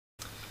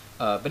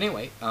But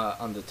anyway,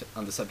 on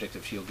the subject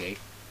of shield gate,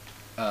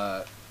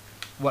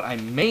 what I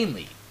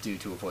mainly do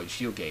to avoid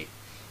shield gate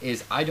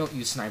is I don't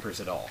use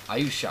snipers at all. I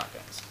use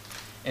shotguns,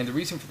 and the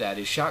reason for that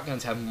is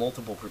shotguns have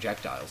multiple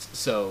projectiles.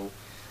 So,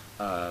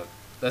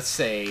 let's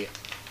say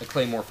a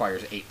claymore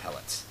fires 8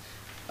 pellets.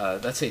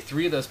 Let's say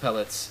 3 of those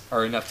pellets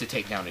are enough to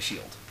take down a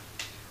shield.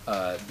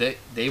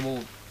 They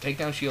will take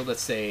down shield.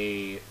 Let's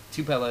say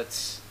 2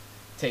 pellets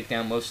take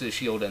down most of the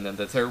shield, and then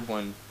the third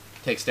one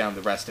takes down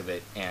the rest of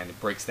it and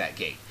breaks that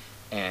gate.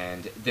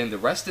 And then the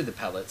rest of the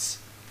pellets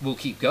will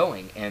keep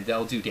going, and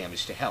they'll do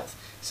damage to health.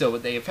 So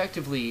they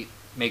effectively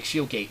make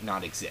shield gate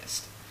not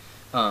exist.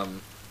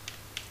 And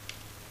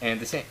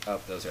the same.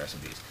 Oh, those are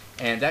SMGs,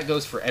 and that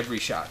goes for every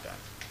shotgun,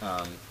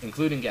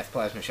 including Geth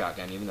plasma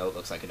shotgun, even though it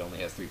looks like it only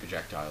has 3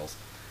 projectiles.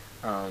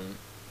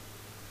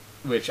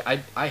 Which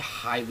I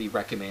highly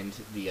recommend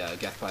the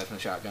Geth plasma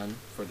shotgun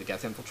for the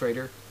Geth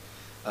infiltrator,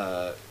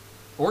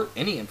 or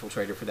any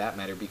infiltrator for that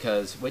matter,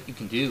 because what you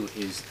can do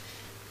is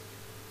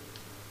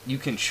you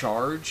can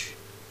charge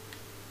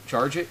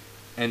it,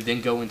 and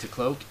then go into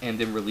cloak, and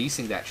then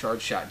releasing that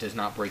charge shot does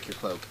not break your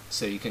cloak.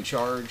 So you can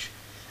charge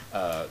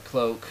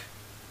cloak,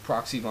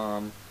 proxy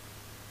bomb,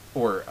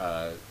 or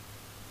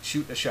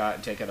shoot a shot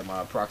and take out a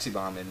mob, proxy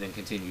bomb, and then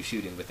continue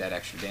shooting with that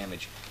extra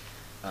damage.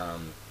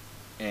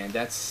 And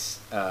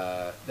that's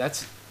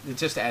it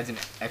just adds an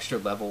extra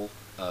level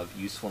of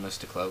usefulness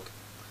to cloak.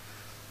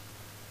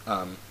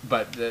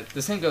 But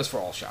the same goes for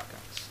all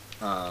shotguns.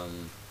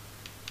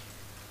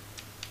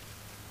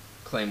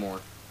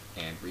 Claymore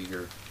and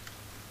Rieger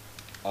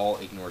all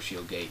ignore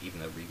shield gate,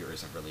 even though Rieger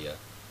isn't really a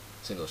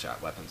single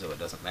shot weapon, so it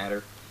doesn't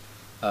matter.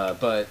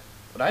 But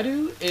what I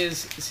do is,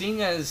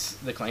 seeing as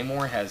the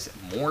Claymore has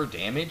more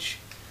damage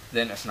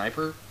than a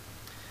sniper,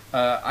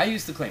 I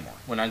use the Claymore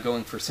when I'm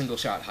going for single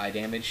shot high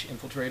damage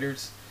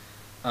infiltrators,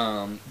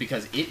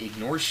 because it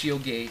ignores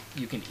shield gate.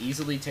 You can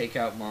easily take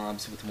out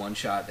mobs with one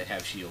shot that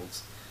have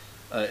shields,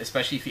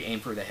 especially if you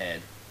aim for the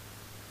head.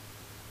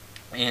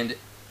 And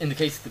in the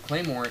case of the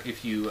Claymore,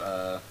 if you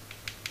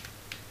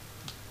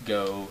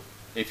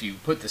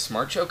put the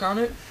smart choke on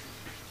it,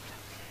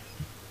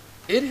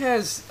 it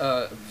has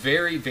a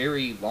very,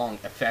 very long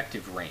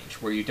effective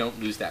range where you don't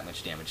lose that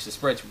much damage. The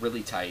spread's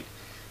really tight,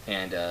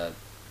 and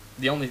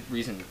the only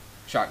reason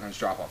shotguns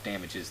drop off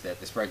damage is that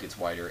the spread gets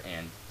wider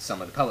and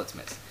some of the pellets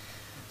miss.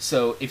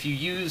 So if you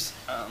use,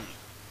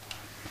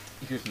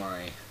 here's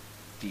my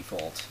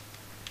default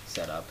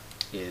setup,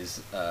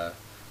 is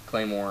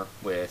Claymore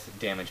with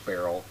damage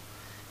barrel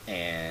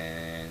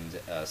and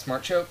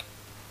smart choke.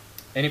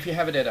 And if you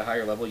have it at a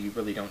higher level, you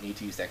really don't need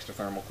to use extra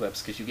thermal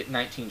clips, because you get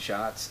 19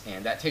 shots,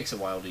 and that takes a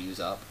while to use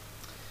up.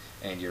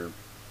 And you're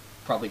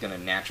probably going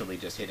to naturally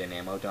just hit an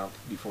ammo dump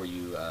before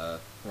you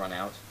run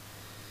out.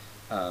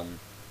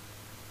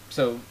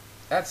 So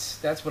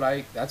that's what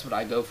I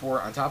go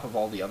for, on top of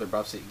all the other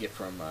buffs that you get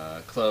from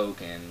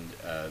cloak and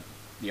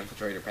the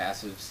infiltrator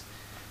passives.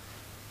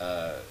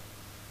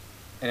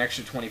 An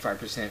extra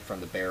 25% from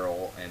the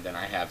barrel, and then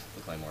I have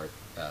the Claymore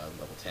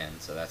level 10,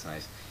 so that's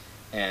nice.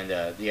 And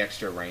the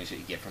extra range that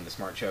you get from the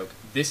smart choke.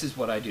 This is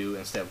what I do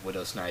instead of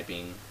widow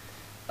sniping.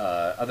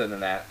 Other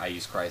than that, I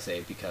use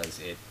Cry-Save because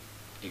it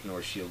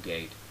ignores shield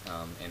gate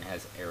and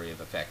has area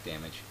of effect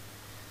damage.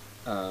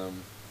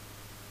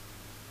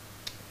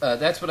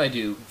 That's what I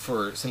do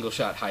for single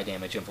shot high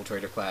damage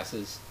infiltrator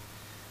classes.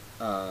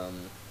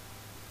 And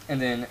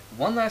then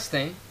one last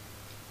thing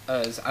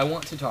is I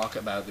want to talk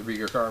about the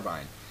Rieger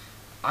carbine.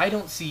 I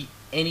don't see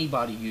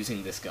anybody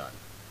using this gun,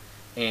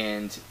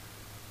 and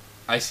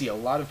I see a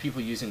lot of people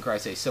using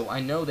Cry-Save, so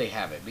I know they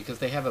have it, because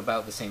they have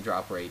about the same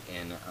drop rate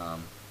in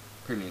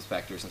Premium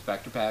Spectres and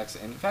Spectre Packs,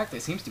 and in fact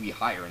it seems to be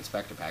higher in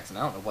Spectre Packs, and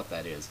I don't know what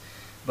that is.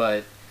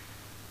 But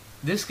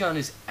this gun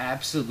is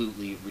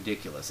absolutely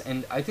ridiculous,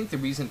 and I think the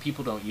reason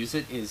people don't use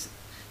it is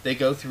they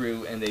go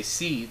through and they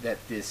see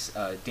that this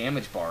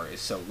damage bar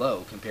is so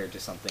low compared to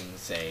something,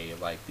 say,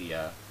 like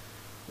the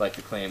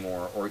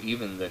Claymore, or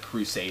even the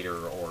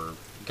Crusader, or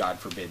God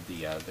forbid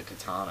the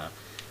Katana,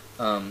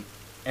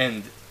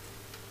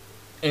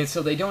 and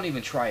so they don't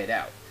even try it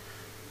out.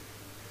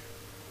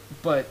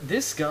 But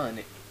this gun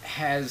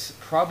has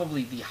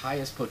probably the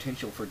highest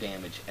potential for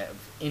damage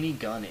of any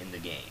gun in the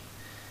game.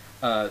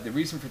 The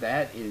reason for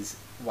that is,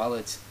 while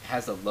it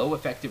has a low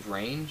effective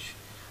range,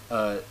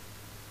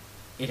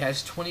 it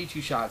has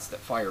 22 shots that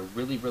fire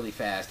really, really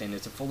fast, and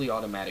it's a fully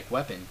automatic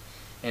weapon.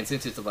 And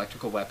since it's an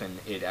electrical weapon,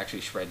 it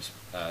actually shreds,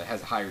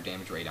 has a higher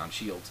damage rate on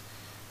shields.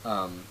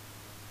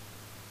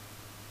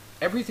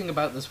 Everything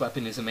about this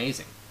weapon is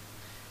amazing.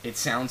 It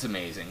sounds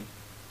amazing.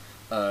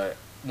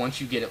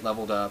 Once you get it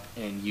leveled up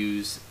and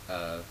use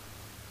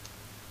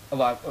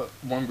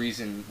one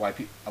reason why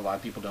a lot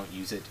of people don't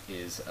use it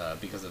is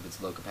because of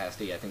its low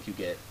capacity. I think you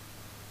get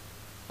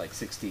like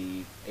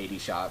 60, 80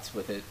 shots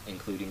with it,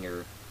 including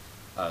your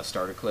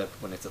starter clip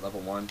when it's at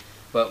level 1.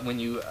 But when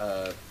you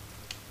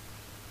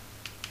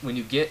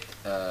get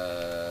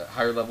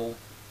higher level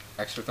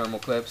extra thermal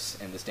clips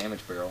and this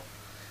damage barrel,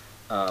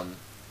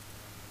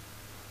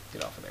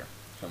 get off of there.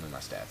 Show me my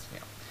stats.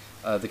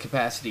 Yeah. The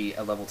capacity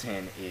at level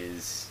 10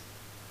 is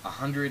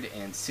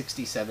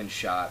 167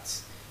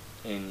 shots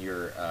in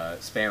your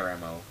spare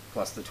ammo,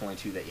 plus the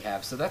 22 that you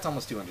have. So that's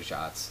almost 200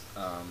 shots.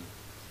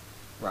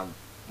 Around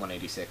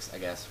 186, I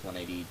guess.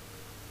 180,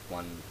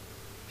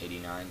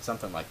 189,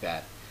 something like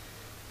that.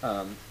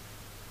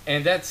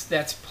 And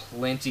that's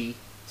plenty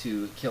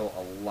to kill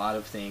a lot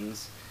of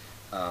things.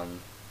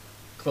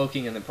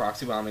 Cloaking and then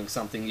proxy bombing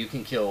something, you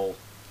can kill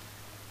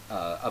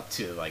up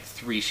to like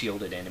 3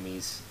 shielded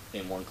enemies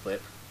in one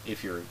clip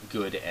if you're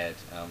good at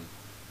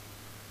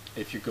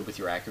if you're good with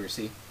your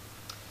accuracy.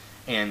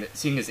 And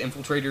seeing as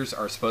infiltrators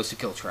are supposed to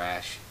kill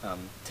trash,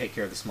 take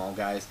care of the small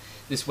guys,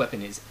 this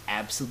weapon is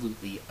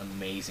absolutely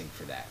amazing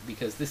for that,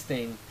 because this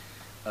thing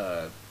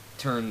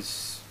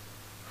turns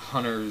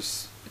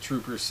hunters,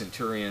 troopers,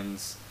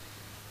 centurions,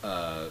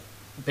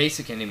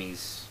 basic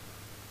enemies,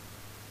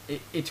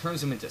 it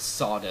turns them into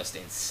sawdust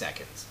in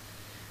seconds.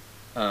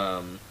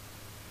 And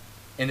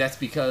that's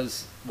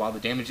because while the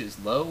damage is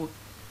low,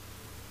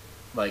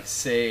 like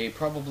say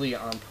probably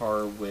on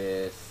par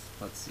with,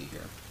 let's see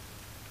here,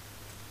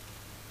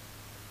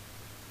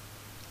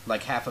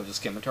 like half of a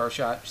scimitar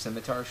shot,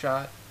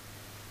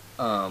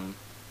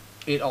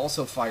 it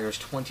also fires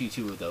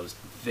 22 of those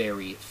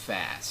very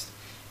fast,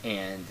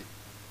 and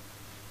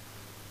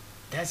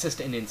that's just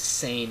an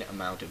insane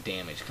amount of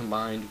damage,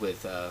 combined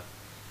with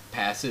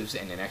passives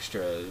and an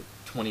extra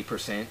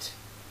 20%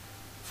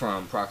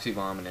 from proxy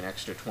bomb and an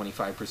extra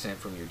 25%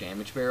 from your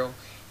damage barrel.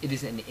 It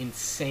is an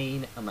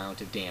insane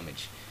amount of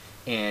damage.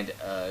 And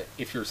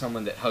if you're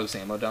someone that hosts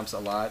ammo dumps a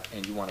lot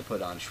and you want to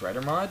put on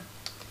Shredder mod,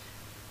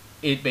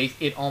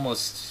 it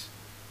almost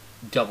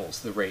doubles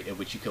the rate at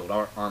which you killed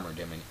armored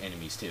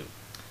enemies too.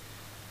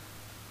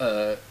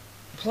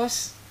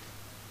 Plus,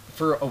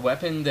 for a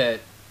weapon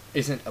that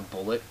isn't a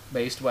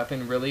bullet-based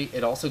weapon, really,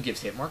 it also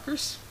gives hit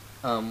markers,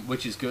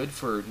 which is good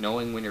for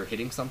knowing when you're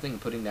hitting something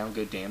and putting down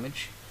good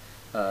damage.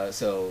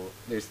 So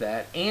there's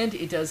that, and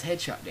it does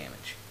headshot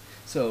damage.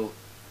 So,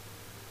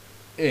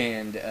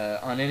 and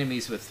on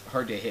enemies with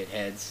hard-to-hit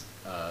heads,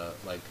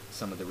 like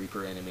some of the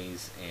Reaper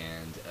enemies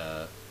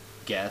and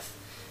Geth,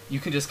 you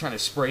can just kind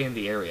of spray in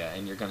the area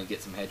and you're going to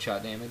get some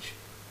headshot damage.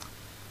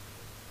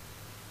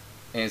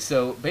 And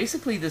so,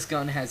 basically, this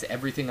gun has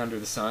everything under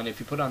the sun. If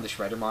you put on the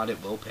Shredder mod,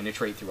 it will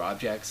penetrate through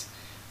objects.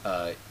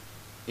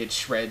 It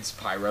shreds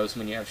pyros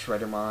when you have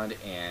Shredder mod,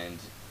 and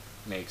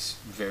makes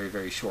very,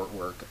 very short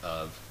work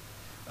of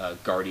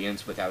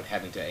Guardians without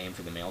having to aim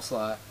for the mail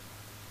slot.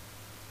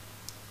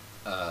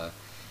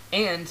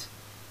 And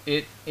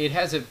it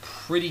has a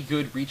pretty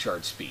good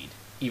recharge speed,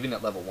 even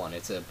at level 1. I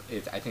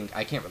think,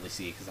 I can't really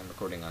see it because I'm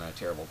recording on a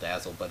terrible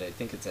dazzle, but I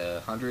think it's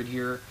 100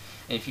 here.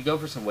 And if you go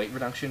for some weight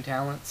reduction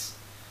talents,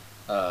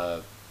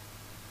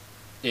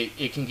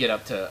 it can get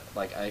up to,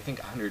 like, I think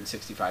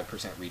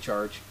 165%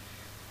 recharge.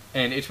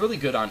 And it's really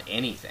good on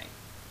anything,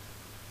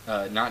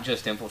 not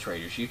just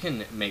infiltrators. You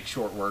can make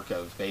short work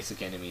of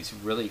basic enemies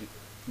really,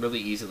 really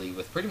easily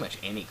with pretty much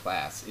any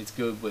class. It's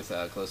good with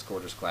close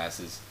quarters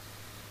classes,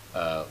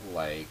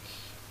 like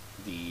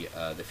the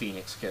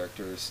Phoenix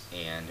characters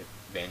and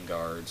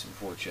Vanguards,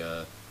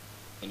 Vorcha,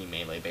 any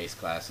melee-based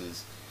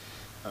classes.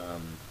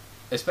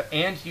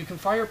 And you can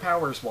fire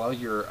powers while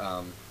you're,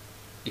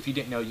 if you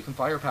didn't know, you can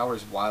fire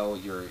powers while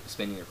you're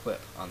spinning your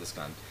clip on this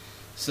gun.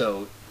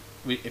 So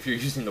if you're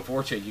using a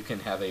Vorcha, you can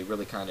have a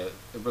really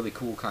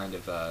cool kind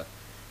of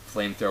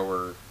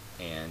flamethrower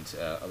and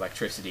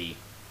electricity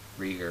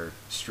Rieger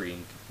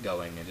string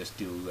going, and just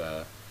do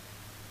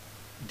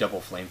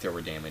double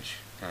flamethrower damage,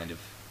 kind of,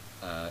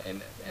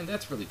 and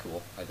that's really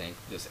cool, I think,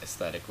 just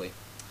aesthetically.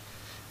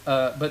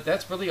 But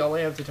that's really all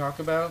I have to talk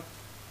about.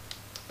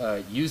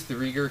 Use the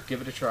Rieger,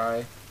 give it a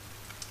try.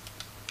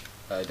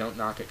 Don't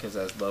knock it because it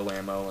has low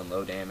ammo and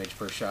low damage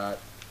per shot.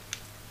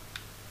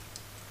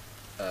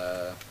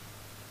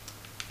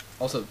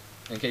 Also,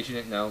 in case you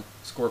didn't know,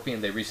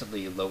 Scorpion, they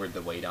recently lowered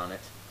the weight on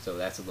it, so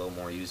that's a little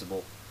more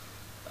usable.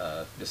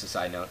 Just a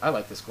side note, I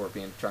like the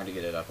Scorpion, trying to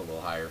get it up a little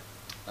higher.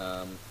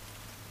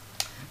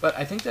 But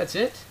I think that's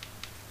it.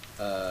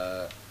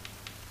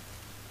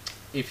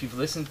 If you've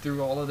listened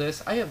through all of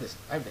this, I have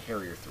the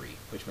Harrier 3,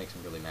 which makes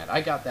me really mad. I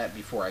got that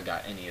before I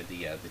got any of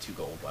the 2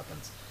 gold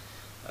weapons.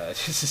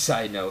 Just a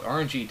side note,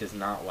 RNG does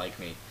not like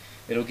me.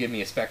 It'll give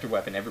me a Spectre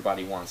weapon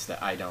everybody wants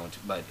that I don't,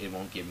 but it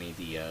won't give me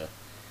the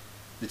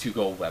 2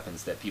 gold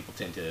weapons that people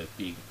tend to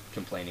be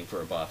complaining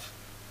for a buff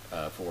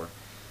for.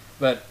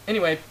 But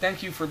anyway,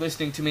 thank you for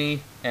listening to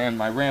me and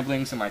my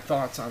ramblings and my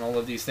thoughts on all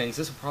of these things.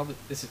 This is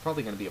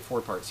probably going to be a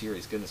 4-part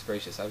series. Goodness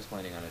gracious, I was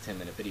planning on a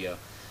 10-minute video.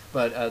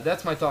 But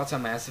that's my thoughts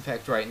on Mass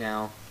Effect right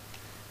now.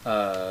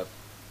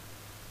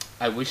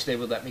 I wish they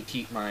would let me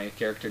keep my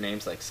character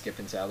names like Skip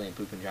and Sally and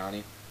Poop and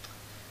Johnny.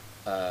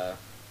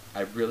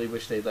 I really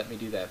wish they'd let me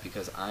do that,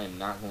 because I am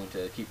not going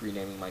to keep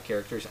renaming my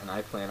characters, and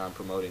I plan on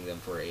promoting them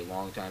for a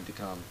long time to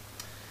come.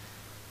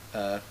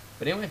 But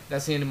anyway,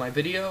 that's the end of my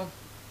video.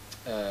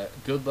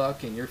 Good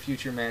luck in your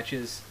future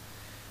matches.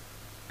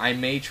 I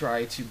may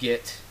try to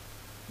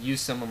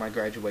use some of my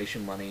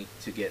graduation money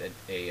to get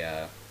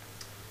a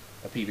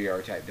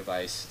PVR type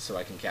device so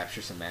I can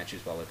capture some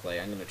matches while I play.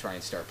 I'm going to try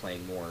and start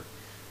playing more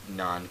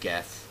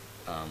non-Geth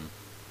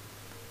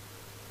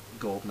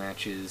gold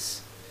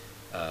matches.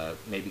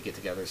 Maybe get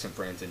together some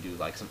friends and do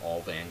like some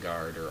all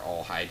Vanguard or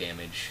all high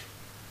damage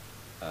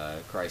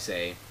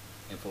Chrysay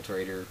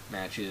Infiltrator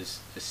matches.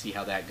 Just see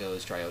how that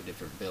goes. Try out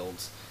different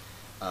builds.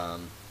 But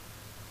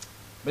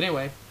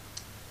anyway,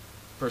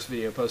 first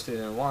video posted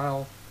in a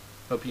while.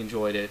 Hope you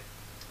enjoyed it.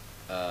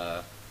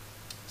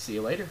 See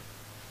you later.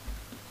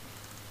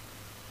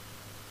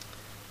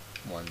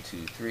 1,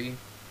 2, 3.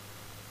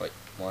 Wait.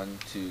 1,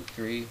 2,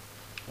 3.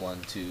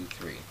 1, 2,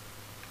 3.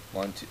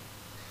 1, 2.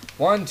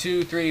 1,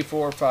 2, 3,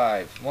 4,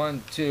 5.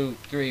 1, 2,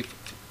 3.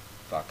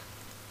 Fuck.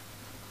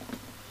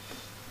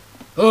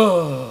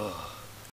 Oh.